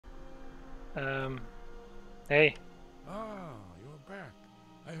Hey. Ah, you're back.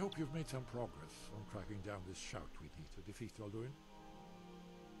 I hope you've made some progress on tracking down this shout we need to defeat Alduin.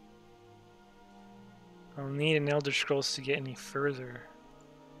 I'll need an Elder Scrolls to get any further.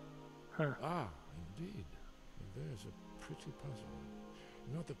 Huh. Ah, indeed. There's a pretty puzzle.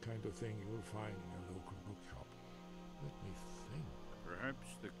 Not the kind of thing you'll find in a local bookshop. Let me think.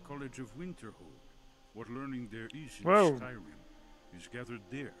 Perhaps the College of Winterhold. What learning there is in Whoa. Skyrim is gathered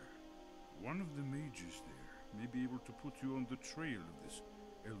there. One of the mages there may be able to put you on the trail of this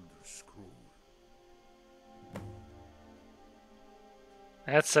Elder Scroll.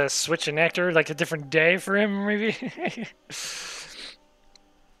 That's a switch an actor, like a different day for him, maybe?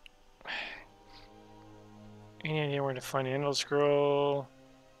 Any idea where to find an Elder Scroll?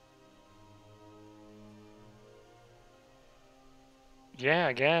 Yeah,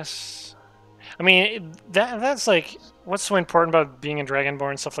 I guess. I mean, that's like, what's so important about being a Dragonborn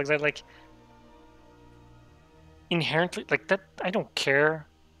and stuff like that? Like, inherently, like, that, I don't care,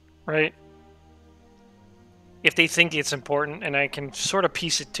 right? If they think it's important and I can sort of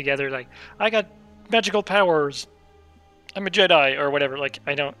piece it together, like, I got magical powers, I'm a Jedi, or whatever, like,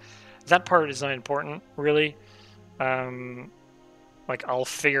 I don't, that part is not important, really. Like, I'll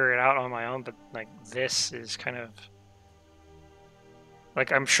figure it out on my own, but, like, this is kind of,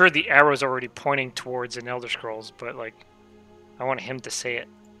 like, I'm sure the arrow's already pointing towards an Elder Scrolls, but, like, I want him to say it.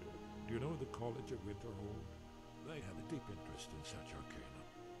 Do you know the College of Winterhold? They had a deep interest in such arcana.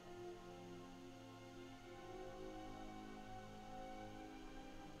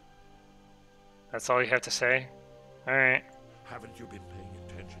 That's all you have to say? Alright. Haven't you been paying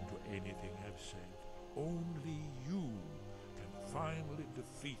attention to anything I've said? Only you can finally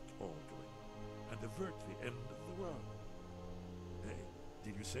defeat Alduin and avert the end of the world. Hey,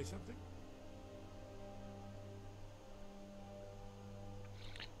 did you say something?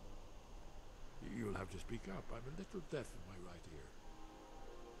 You'll have to speak up. I'm a little deaf in my right ear.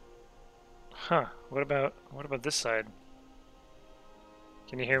 Huh. What about this side?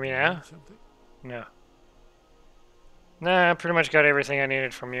 Can you hear me Did you now? need something? No. Nah, I pretty much got everything I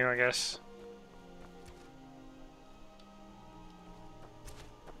needed from you, I guess.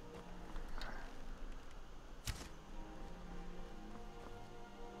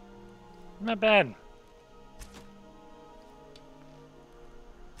 Not bad.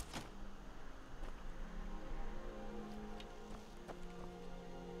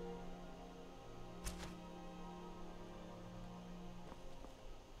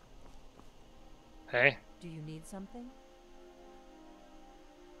 Hey. Do you need something?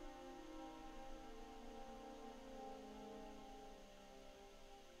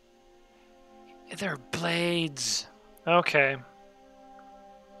 They're blades. Okay.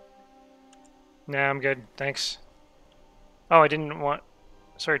 Nah, I'm good. Thanks. Oh, I didn't want...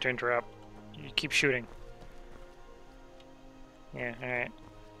 Sorry to interrupt. You keep shooting. Yeah, alright.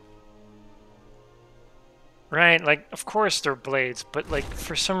 Right, like, of course they're blades, but, like,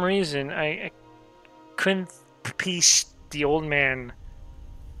 for some reason, I couldn't piece the old man.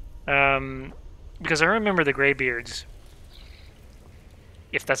 Because I remember the Greybeards,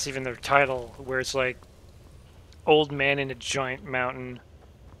 if that's even their title, where it's like, old man in a giant mountain,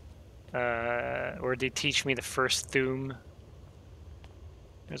 where they teach me the first Thume.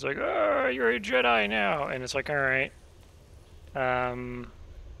 It's like, oh, you're a Jedi now, and it's like, alright.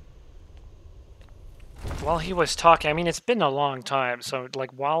 While he was talking, I mean, it's been a long time, so,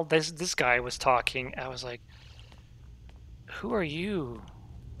 like, while this guy was talking, I was like, who are you?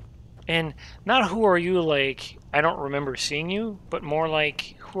 And not who are you, like, I don't remember seeing you, but more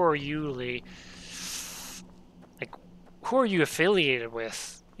like, who are you, like who are you affiliated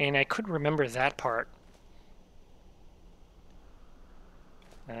with? And I couldn't remember that part.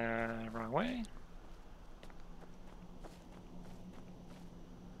 Wrong way.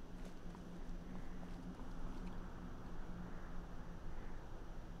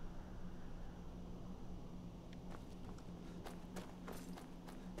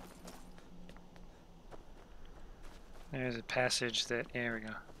 There's a passage that, there we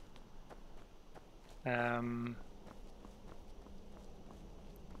go.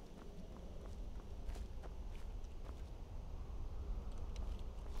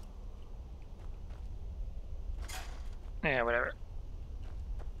 Yeah, whatever.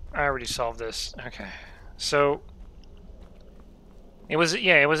 I already solved this. Okay. So, it was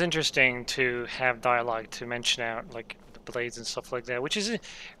interesting to have dialogue to mention out, like, the blades and stuff like that, which is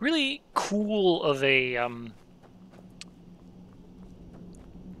really cool of a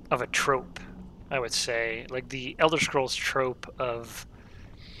trope, I would say. Like the Elder Scrolls trope of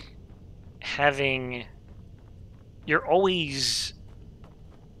having... You're always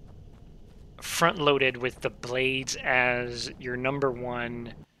front-loaded with the blades as your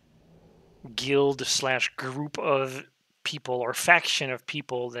 #1 guild / group of people or faction of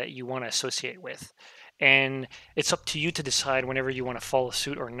people that you want to associate with, and it's up to you to decide whenever you want to follow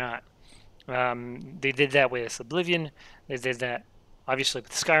suit or not. They did that with Oblivion. They did that obviously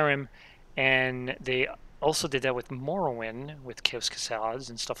with Skyrim, and they also did that with Morrowind with Chaos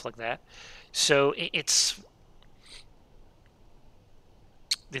Cascades and stuff like that. So it's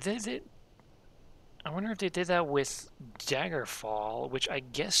I wonder if they did that with Daggerfall, which I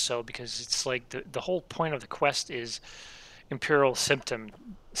guess so, because it's like the whole point of the quest is Imperial Symptom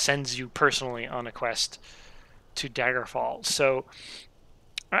sends you personally on a quest to Daggerfall. So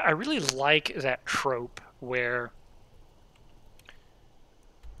I really like that trope where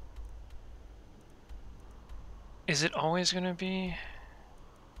is it always going to be...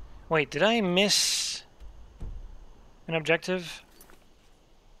 Wait, did I miss an objective?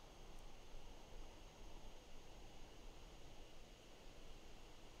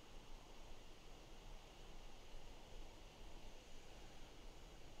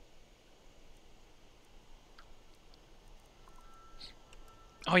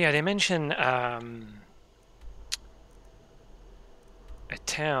 Oh yeah, they mention a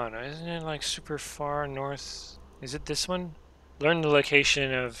town. Isn't it like super far north? Is it this one? Learn the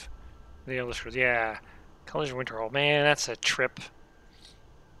location of the Elder Scrolls. Yeah, College of Winterhold. Man, that's a trip.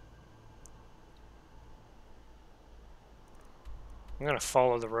 I'm gonna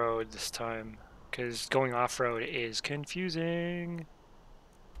follow the road this time because going off-road is confusing.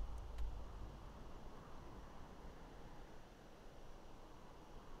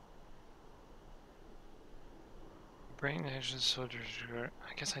 Bring the edge of the soldiers.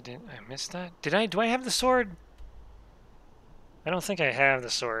 I guess I didn't. I missed that. Did I? Do I have the sword? I don't think I have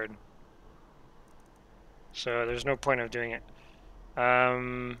the sword. So there's no point of doing it. I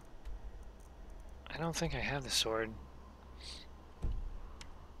don't think I have the sword.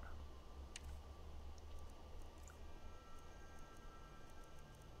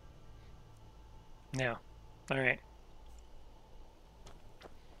 No. Alright.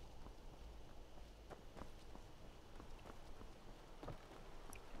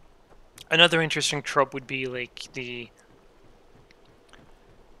 Another interesting trope would be like the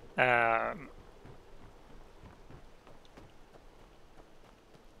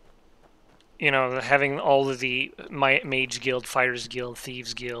you know, having all of the Mage Guild, Fighters Guild,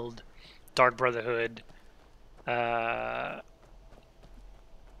 Thieves Guild, Dark Brotherhood,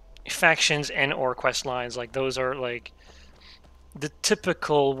 factions and or quest lines. Like those are like the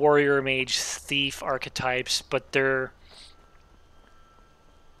typical warrior, mage, thief archetypes, but they're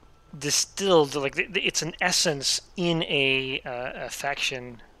distilled, like it's an essence in a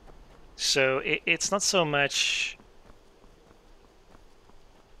faction. So it's not so much.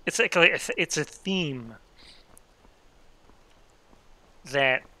 It's like it's a theme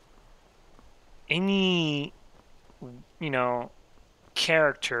that any, you know,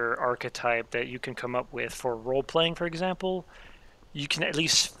 character archetype that you can come up with for role playing, for example, you can at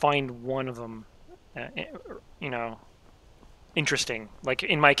least find one of them, you know, interesting. Like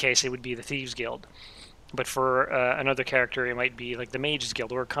in my case, it would be the Thieves Guild, but for another character, it might be like the Mages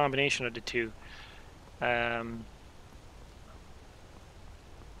Guild or a combination of the two.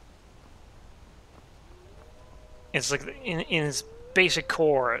 It's like in its basic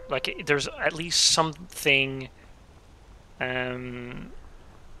core, like there's at least something,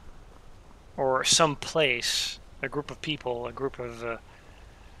 or some place, a group of people, a group of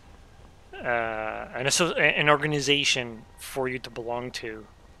an organization for you to belong to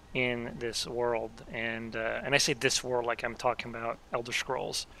in this world, and I say this world like I'm talking about Elder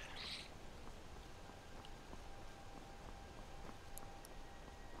Scrolls.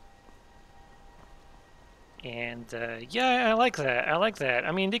 And yeah, I like that. I like that.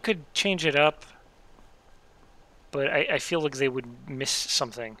 I mean, they could change it up, but I feel like they would miss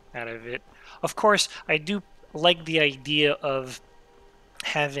something out of it. Of course, I do like the idea of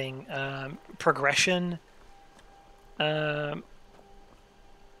having progression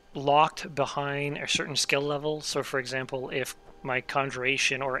locked behind a certain skill level. So, for example, if my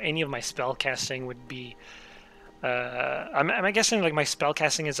conjuration or any of my spell casting would be, I'm guessing like my spell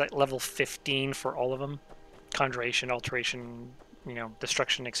casting is at level 15 for all of them. Conjuration, alteration, you know,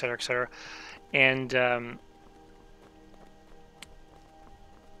 destruction, etc., etc., and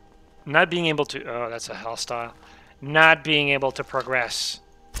not being able to. Oh, that's a hostile. Not being able to progress.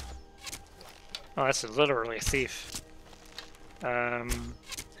 Oh, that's literally a thief. Like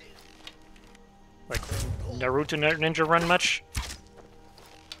Naruto Ninja Run much?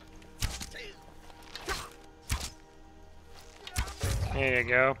 There you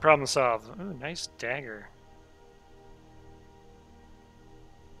go. Problem solved. Ooh, nice dagger.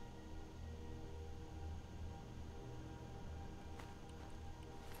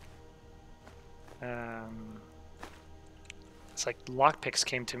 It's like lockpicks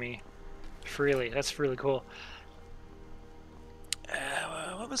came to me freely. That's really cool.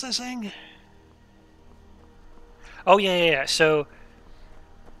 What was I saying? Oh, yeah. So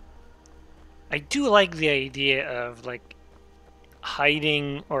I do like the idea of like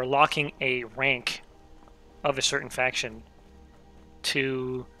hiding or locking a rank of a certain faction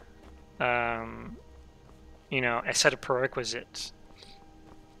to, you know, a set of prerequisites.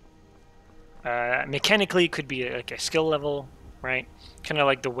 Mechanically, it could be like a skill level, right? Kind of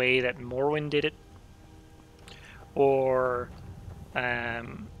like the way that Morrowind did it. Or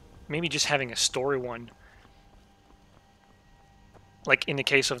maybe just having a story one. Like in the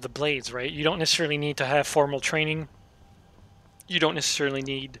case of the Blades, right? You don't necessarily need to have formal training. You don't necessarily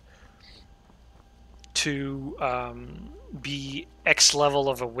need to be X level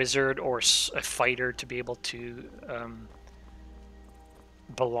of a wizard or a fighter to be able to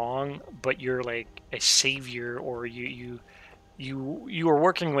belong, but you're like a savior, or you are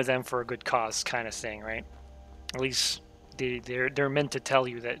working with them for a good cause, kind of thing, right? At least they're meant to tell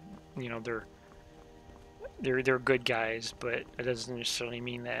you that, you know, they're good guys, but it doesn't necessarily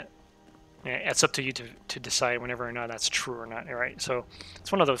mean that. It's up to you to decide whenever or not that's true or not, right? So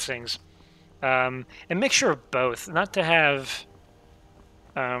it's one of those things. And mixture of both, not to have.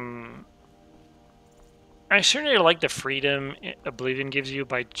 I certainly like the freedom Oblivion gives you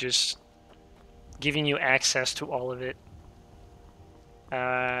by just giving you access to all of it.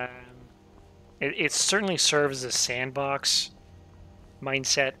 It certainly serves as a sandbox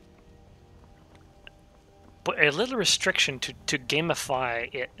mindset, but a little restriction to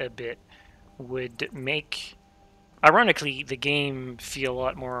gamify it a bit would make, ironically, the game feel a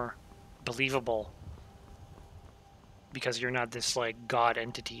lot more believable, because you're not this like god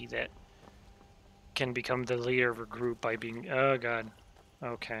entity that can become the leader of a group by being, oh god,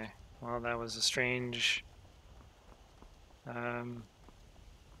 okay, well that was a strange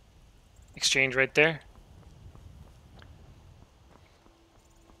exchange right there.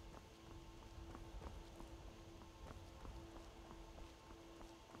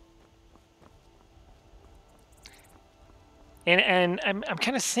 And I'm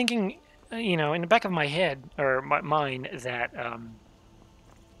kind of thinking, you know, in the back of my head or my mind, that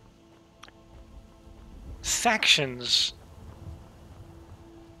factions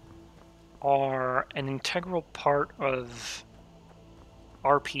are an integral part of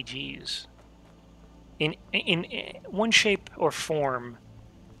RPGs in one shape or form.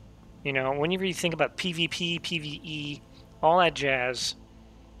 You know, whenever you think about PvP, PvE, all that jazz,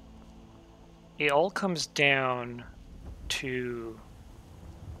 it all comes down to,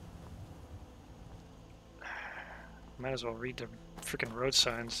 might as well read the freaking road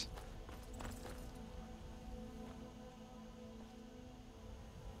signs.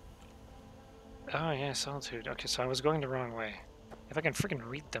 Oh yeah, Solitude. Okay, so I was going the wrong way. If I can freaking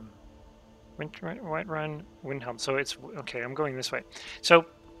read them. Whiterun, Windhelm. So it's, okay, I'm going this way. So,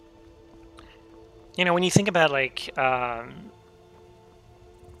 you know, when you think about like an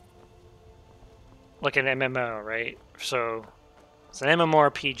MMO, right? So it's an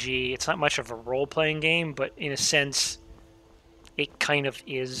MMORPG. It's not much of a role-playing game, but in a sense, it kind of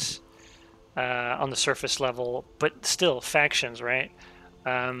is on the surface level. But still, factions, right?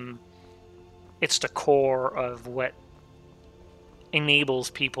 It's the core of what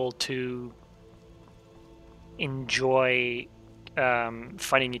enables people to enjoy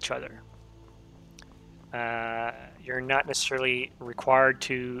fighting each other. You're not necessarily required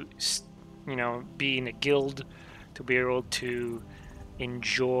to, you know, be in a guild to be able to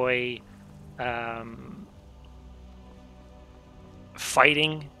enjoy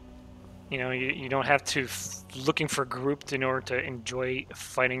fighting. You know, you don't have to looking for groups in order to enjoy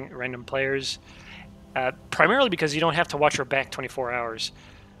fighting random players. Primarily because you don't have to watch your back 24 hours,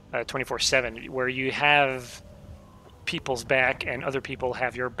 24/7, where you have people's back and other people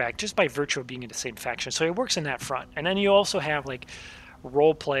have your back just by virtue of being in the same faction. So it works in that front. And then you also have like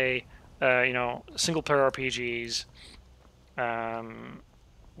role play, you know, single player RPGs,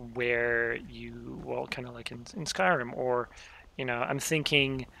 where you, well, kind of like in Skyrim, or, you know, I'm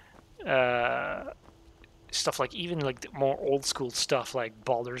thinking stuff like even like the more old school stuff like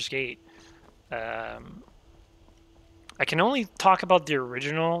Baldur's Gate. I can only talk about the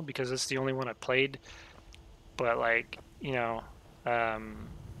original because it's the only one I played. But like, you know,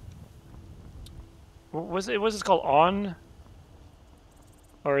 what was it called, On?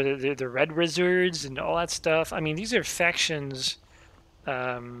 Or the Red Wizards and all that stuff. I mean, these are factions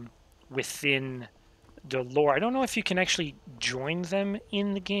within the lore. I don't know if you can actually join them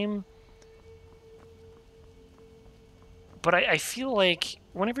in the game, but I feel like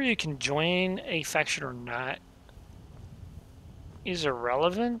whenever you can join a faction or not is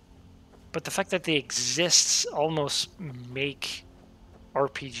irrelevant. But the fact that they exist almost make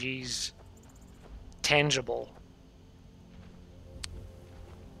RPGs tangible.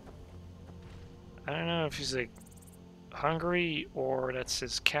 I don't know if he's like hungry or that's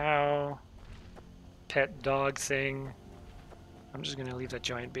his cow, pet dog thing. I'm just gonna leave that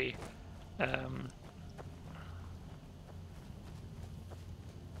giant be.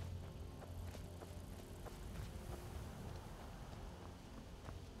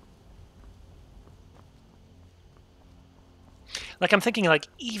 Like I'm thinking like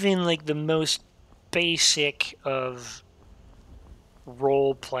even like the most basic of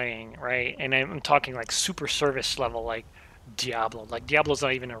role playing, right? And I'm talking like super service level, like Diablo. Like Diablo's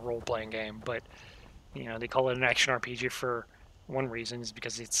not even a role playing game, but you know they call it an action RPG for one reason is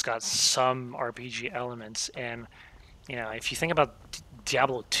because it's got some RPG elements. And you know if you think about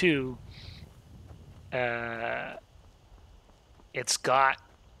Diablo 2, it's got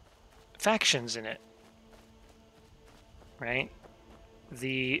factions in it, right?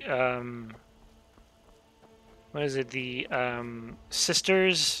 The what is it? The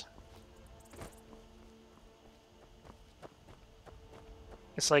sisters.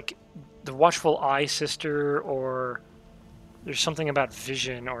 It's like the Watchful Eye sister, or there's something about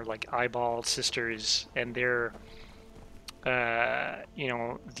Vision or like Eyeball sisters, and they're, you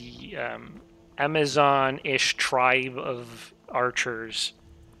know, the Amazon-ish tribe of archers.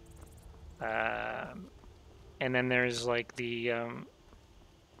 And then there's like the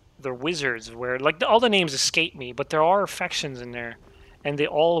wizards, where like all the names escape me, but there are factions in there, and they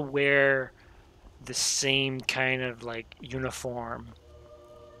all wear the same kind of like uniform.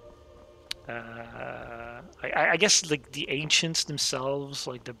 I guess like the ancients themselves,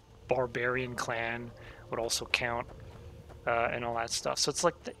 like the barbarian clan, would also count, and all that stuff. So it's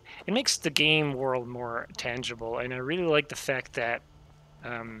like it makes the game world more tangible, and I really like the fact that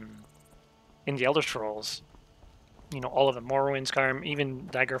in the Elder Scrolls, you know, all of them, Morrowind, Skyrim, even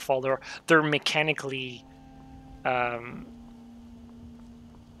Daggerfall, they're mechanically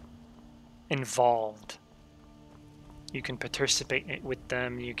involved. You can participate with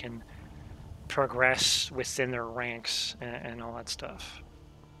them. You can progress within their ranks and all that stuff.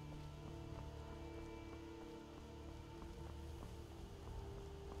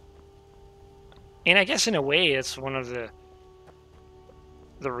 And I guess in a way, it's one of the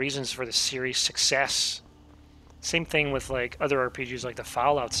reasons for the series' success. Same thing with like other RPGs like the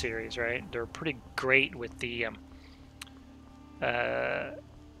Fallout series, right? They're pretty great with the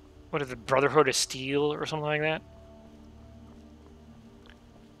what is the Brotherhood of Steel or something like that.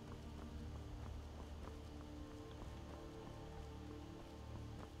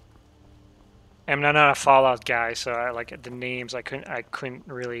 I'm not a Fallout guy, so I like the names. I couldn't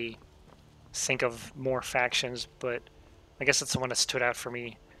really think of more factions, but I guess that's the one that stood out for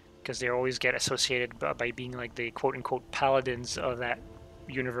me because they always get associated by being like the quote unquote paladins of that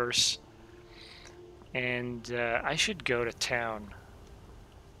universe. And I should go to town.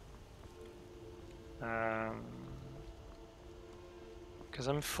 Because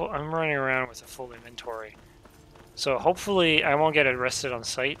I'm running around with a full inventory. So hopefully I won't get arrested on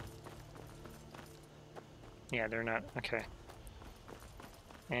sight. Yeah, they're not. Okay.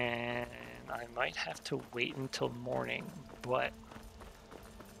 And I might have to wait until morning, but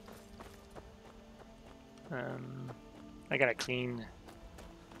I gotta clean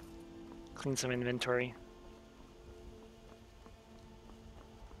some inventory.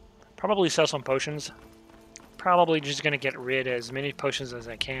 Probably sell some potions. Probably just gonna get rid of as many potions as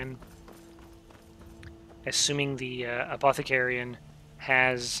I can. Assuming the apothecarian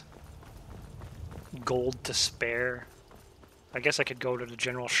has gold to spare. I guess I could go to the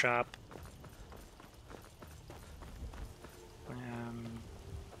general shop.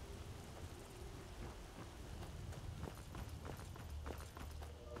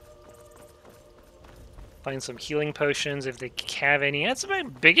 Find some healing potions if they have any. That's my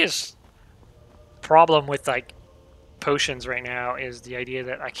biggest problem with like potions right now, is the idea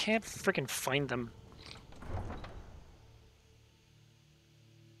that I can't freaking find them.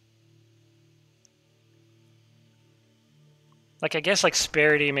 Like I guess like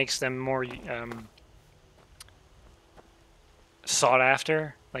Sparity makes them more sought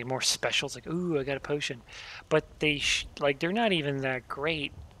after, like more special. It's like, ooh, I got a potion, but like they're not even that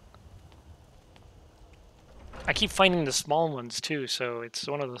great. I keep finding the small ones too, so it's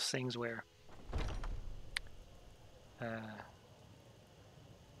one of those things where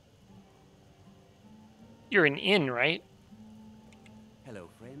You're an inn, right? Hello,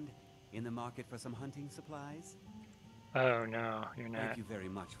 friend. In the market for some hunting supplies? Oh no, you're not. Thank you very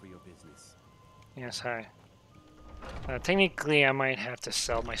much for your business. Yes, hi. Technically, I might have to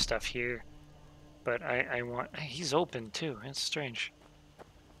sell my stuff here, but I want. He's open too. That's strange.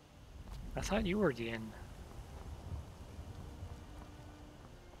 I thought you were the inn.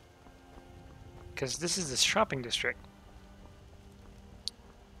 Because this is the shopping district.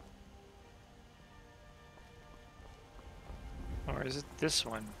 Or is it this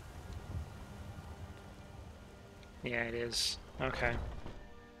one? Yeah, it is. Okay.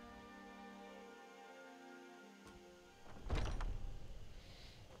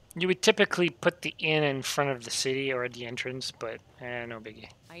 You would typically put the inn in front of the city or at the entrance, but no biggie.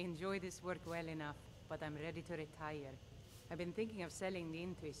 I enjoy this work well enough, but I'm ready to retire. I've been thinking of selling the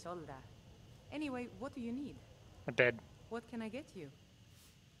inn to Isolda. Anyway, what do you need? A bed. What can I get you?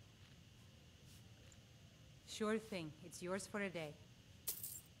 Sure thing. It's yours for a day.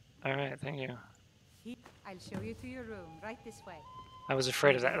 Alright, thank you. I'll show you to your room, right this way. I was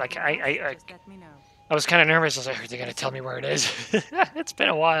afraid of that. Like, Just let me know. I was kind of nervous. I was like, are they going to tell me where it is? It's been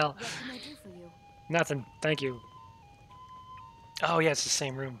a while. What can I do for you? Nothing. Thank you. Oh, yeah, it's the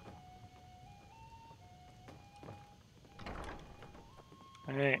same room.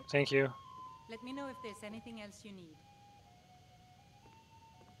 Alright, thank you. Let me know if there's anything else you need.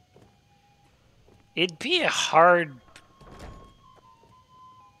 It'd be a hard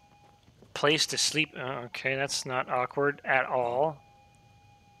place to sleep. Oh, okay, that's not awkward at all.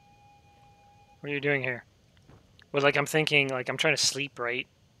 What are you doing here? Well, like, I'm thinking, like, I'm trying to sleep, right?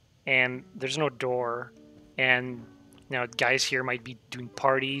 And there's no door. And, you know, guys here might be doing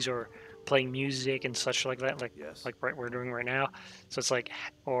parties or playing music and such like that. Like, Yes. like what we're doing right now. So it's like,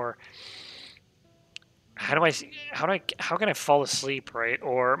 or how can I fall asleep, right?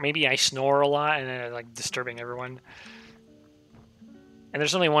 Or maybe I snore a lot and then like disturbing everyone. And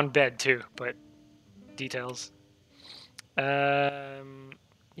there's only one bed too, but details.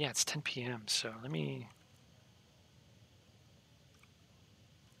 Yeah, it's 10 p.m. So let me.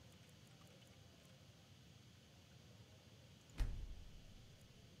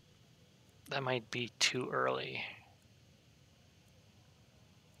 That might be too early.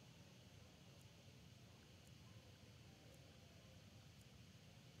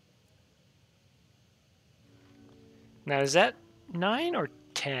 Now, is that 9 or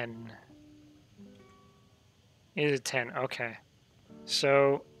 10? Is it 10? Okay.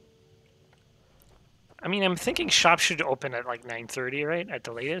 So, I mean, I'm thinking shops should open at like 9:30, right? At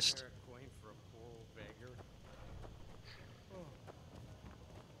the latest.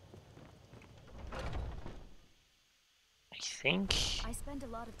 I think. I spend a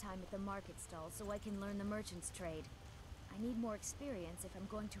lot of time at the market stall so I can learn the merchant's trade. I need more experience if I'm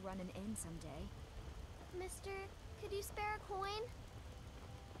going to run an inn someday. Mister, could you spare a coin?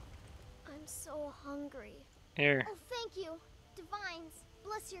 I'm so hungry. Here. Oh, thank you. Divines,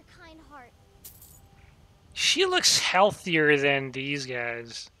 bless your kind heart. She looks healthier than these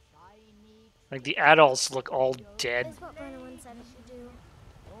guys. Like, the adults look all dead. Is what Brennan said I should do.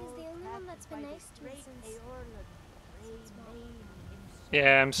 He's the only one that's been nice to me since Mom.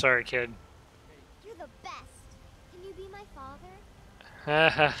 Yeah, I'm sorry, kid. You're the best. Can you be my father? Ha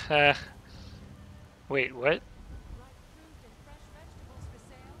ha ha. Wait, what?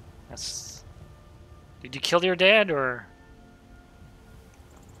 That's... Did you kill your dad, or...?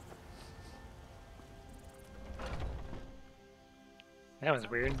 That was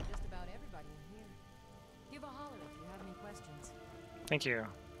weird. Just about everybody in here. Give a holler if you have any questions. Thank you.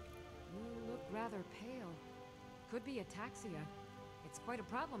 You look rather pale. Could be ataxia. It's quite a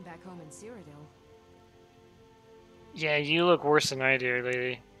problem back home in Cyrodiil. Yeah, you look worse than I do,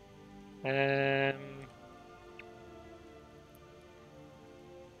 lady.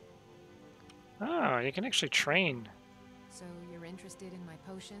 Oh, you can actually train. So you're interested in my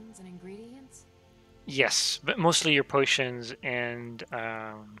potions and ingredients? Yes, but mostly your potions and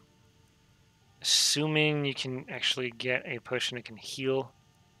assuming you can actually get a potion that can heal.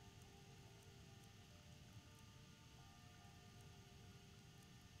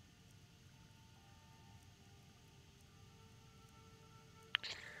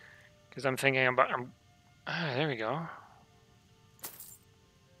 Because I'm thinking about... there we go.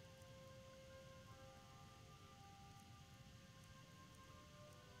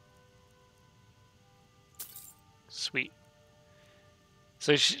 Sweet.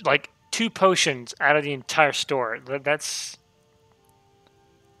 So, like, 2 potions out of the entire store. That's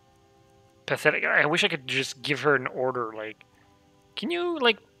pathetic. I wish I could just give her an order, like, can you,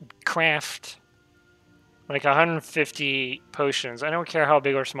 like, craft, Like 150 potions. I don't care how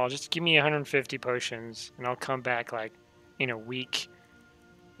big or small. Just give me 150 potions, and I'll come back like in a week,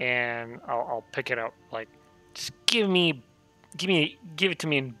 and I'll pick it up. Like, just give it to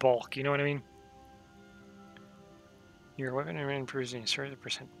me in bulk. You know what I mean? Your weapon improves the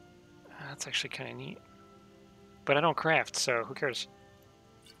 30%. That's actually kind of neat. But I don't craft, so who cares?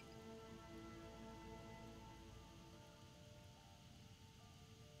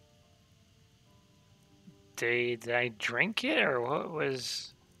 Did I drink it, or what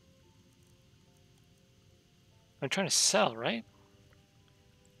was... I'm trying to sell, right?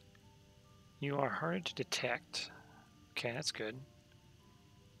 You are hard to detect. Okay, that's good.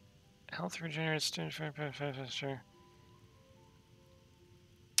 Health regenerates...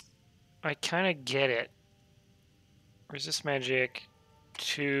 I kind of get it. Resist magic,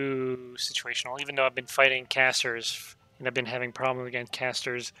 too situational, even though I've been fighting casters, and I've been having problems against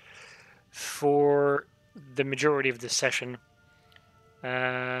casters for the majority of this session.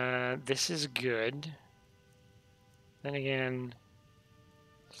 This is good. Then again,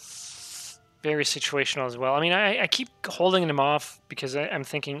 very situational as well. I mean, I keep holding them off because I'm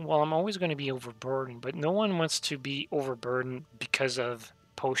thinking, well, I'm always going to be overburdened, but no one wants to be overburdened because of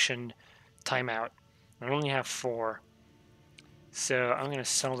potion timeout. I only have 4. So I'm going to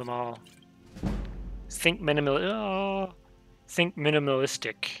sell them all. Think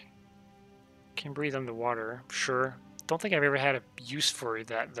minimalistic. Can breathe underwater, sure. Don't think I've ever had a use for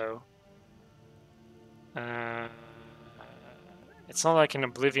that, though. It's not like in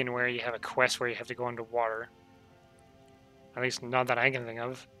Oblivion where you have a quest where you have to go underwater. At least not that I can think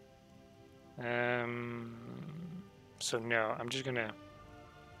of. So no, I'm just gonna...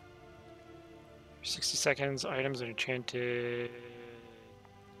 60 seconds, items are enchanted...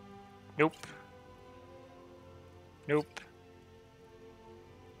 Nope. Nope.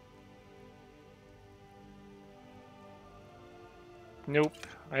 Nope.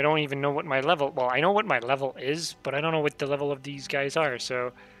 I don't even know what my level... Well, I know what my level is, but I don't know what the level of these guys are,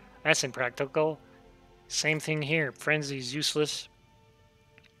 so that's impractical. Same thing here. Frenzy's useless.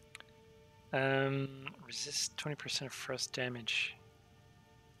 Resist 20% of frost damage.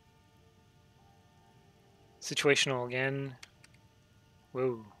 Situational again.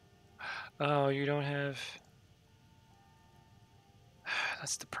 Whoa. Oh, you don't have...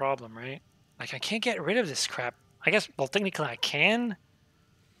 That's the problem, right? Like, I can't get rid of this crap. I guess, well, technically I can.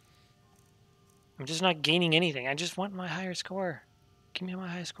 I'm just not gaining anything. I just want my higher score. Give me my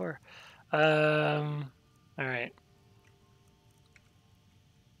high score. Alright.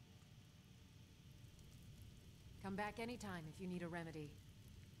 Come back anytime if you need a remedy.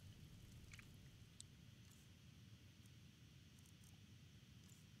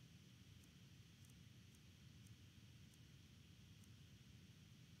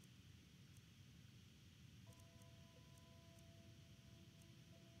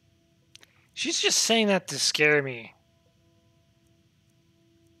 She's just saying that to scare me.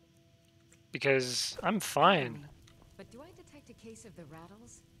 Because I'm fine. But do I detect a case of the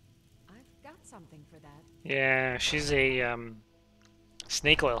rattles? I've got something for that. Yeah, she's a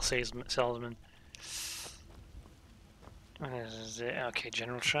snake oil salesman. What is it? Okay,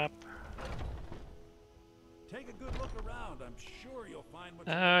 general shop. Take a good look around. I'm sure you'll find what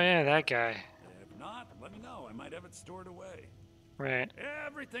Oh yeah, that guy. If not, let me know. I might have it stored away. Right.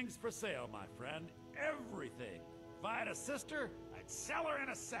 Everything's for sale, my friend. Everything. If I had a sister, I'd sell her in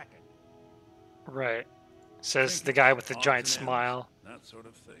a second. Right. Says the guy with the giant smile. That sort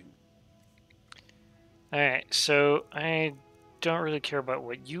of thing. Alright, so I don't really care about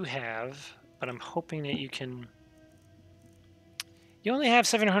what you have, but I'm hoping that you can... You only have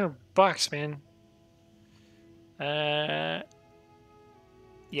 $700, man.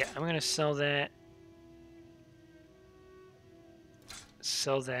 Yeah, I'm gonna sell that.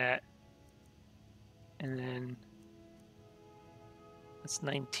 Sell that. And then... That's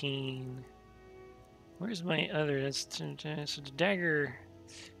 19... Where's my other... That's so the dagger...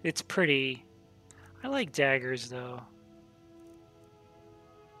 It's pretty... I like daggers, though.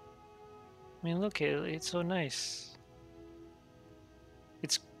 I mean, look, it's so nice.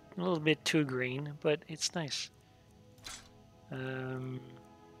 It's a little bit too green, but it's nice. And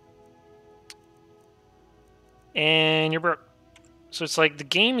you're broke. So it's like the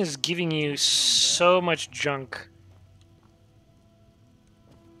game is giving you so much junk.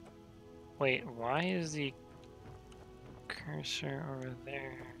 Wait, why is the cursor over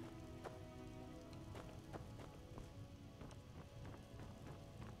there?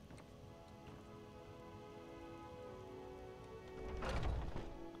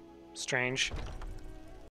 Strange.